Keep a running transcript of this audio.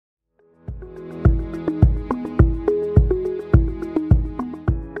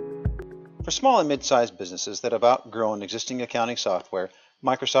For small and mid-sized businesses that have outgrown existing accounting software,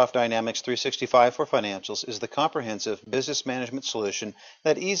 Microsoft Dynamics 365 for Financials is the comprehensive business management solution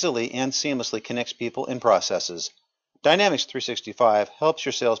that easily and seamlessly connects people and processes. Dynamics 365 helps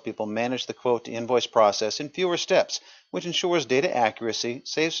your salespeople manage the quote-to-invoice process in fewer steps, which ensures data accuracy,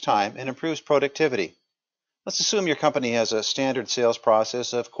 saves time, and improves productivity. Let's assume your company has a standard sales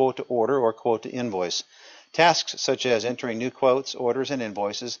process of quote-to-order or quote-to-invoice. Tasks such as entering new quotes, orders, and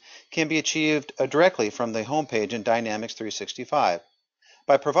invoices can be achieved directly from the homepage in Dynamics 365.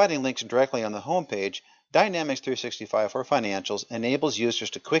 By providing links directly on the homepage, Dynamics 365 for Financials enables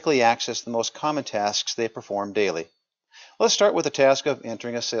users to quickly access the most common tasks they perform daily. Let's start with the task of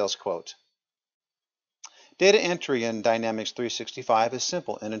entering a sales quote. Data entry in Dynamics 365 is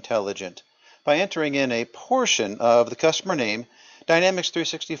simple and intelligent. By entering in a portion of the customer name, Dynamics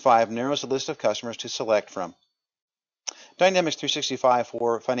 365 narrows the list of customers to select from. Dynamics 365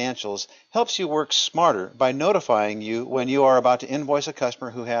 for Financials helps you work smarter by notifying you when you are about to invoice a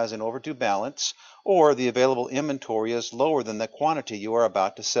customer who has an overdue balance or the available inventory is lower than the quantity you are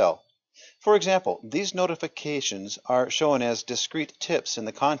about to sell. For example, these notifications are shown as discrete tips in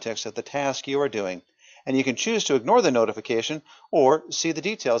the context of the task you are doing, and you can choose to ignore the notification or see the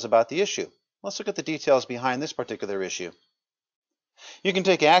details about the issue. Let's look at the details behind this particular issue. You can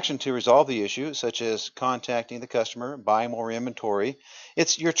take action to resolve the issue, such as contacting the customer, buying more inventory.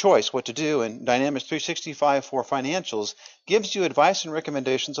 It's your choice what to do, and Dynamics 365 for Financials gives you advice and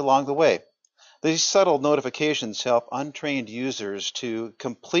recommendations along the way. These subtle notifications help untrained users to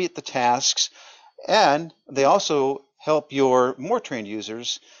complete the tasks, and they also help your more trained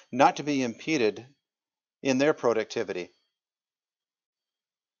users not to be impeded in their productivity.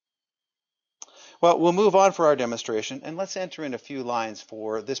 Well, we'll move on for our demonstration, and let's enter in a few lines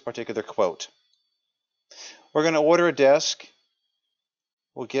for this particular quote. We're going to order a desk.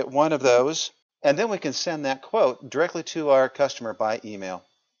 We'll get one of those, and then we can send that quote directly to our customer by email.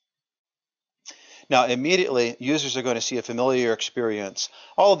 Now, immediately, users are going to see a familiar experience.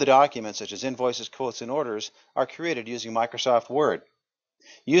 All of the documents, such as invoices, quotes, and orders, are created using Microsoft Word.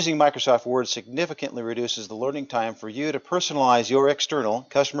 Using Microsoft Word significantly reduces the learning time for you to personalize your external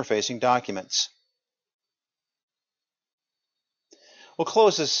customer-facing documents. We'll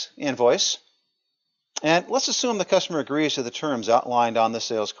close this invoice, and let's assume the customer agrees to the terms outlined on the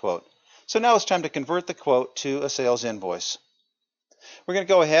sales quote. So now it's time to convert the quote to a sales invoice. We're going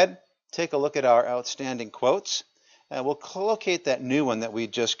to go ahead, take a look at our outstanding quotes, and we'll locate that new one that we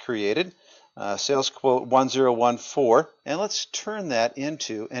just created, sales quote 1014, and let's turn that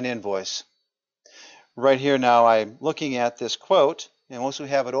into an invoice. Right here now I'm looking at this quote, and once we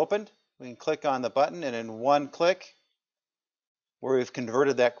have it opened, we can click on the button, and in one click, we've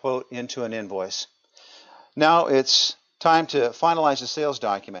converted that quote into an invoice. Now it's time to finalize the sales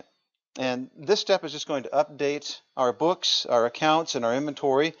document. And this step is just going to update our books, our accounts, and our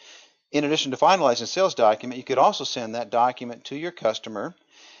inventory. In addition to finalizing the sales document, you could also send that document to your customer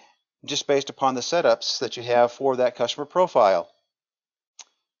just based upon the setups that you have for that customer profile.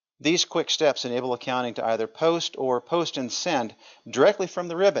 These quick steps enable accounting to either post and send directly from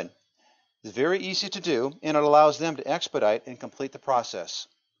the ribbon. It's very easy to do, and it allows them to expedite and complete the process.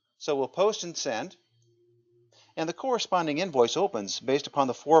 So we'll post and send, and the corresponding invoice opens based upon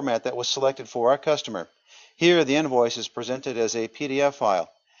the format that was selected for our customer. Here the invoice is presented as a PDF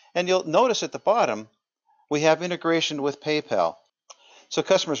file, and you'll notice at the bottom we have integration with PayPal. So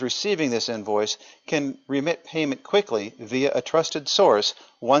customers receiving this invoice can remit payment quickly via a trusted source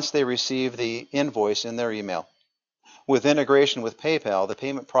once they receive the invoice in their email. With integration with PayPal, the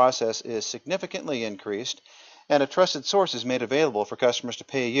payment process is significantly increased, and a trusted source is made available for customers to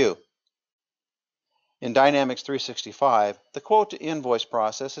pay you. In Dynamics 365, the quote-to-invoice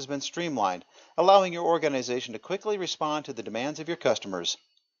process has been streamlined, allowing your organization to quickly respond to the demands of your customers.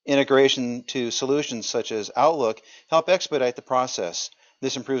 Integration to solutions such as Outlook help expedite the process.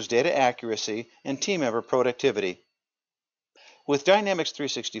 This improves data accuracy and team member productivity. With Dynamics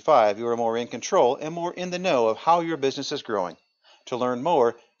 365, you are more in control and more in the know of how your business is growing. To learn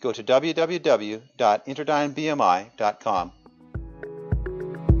more, go to www.interdynbmi.com.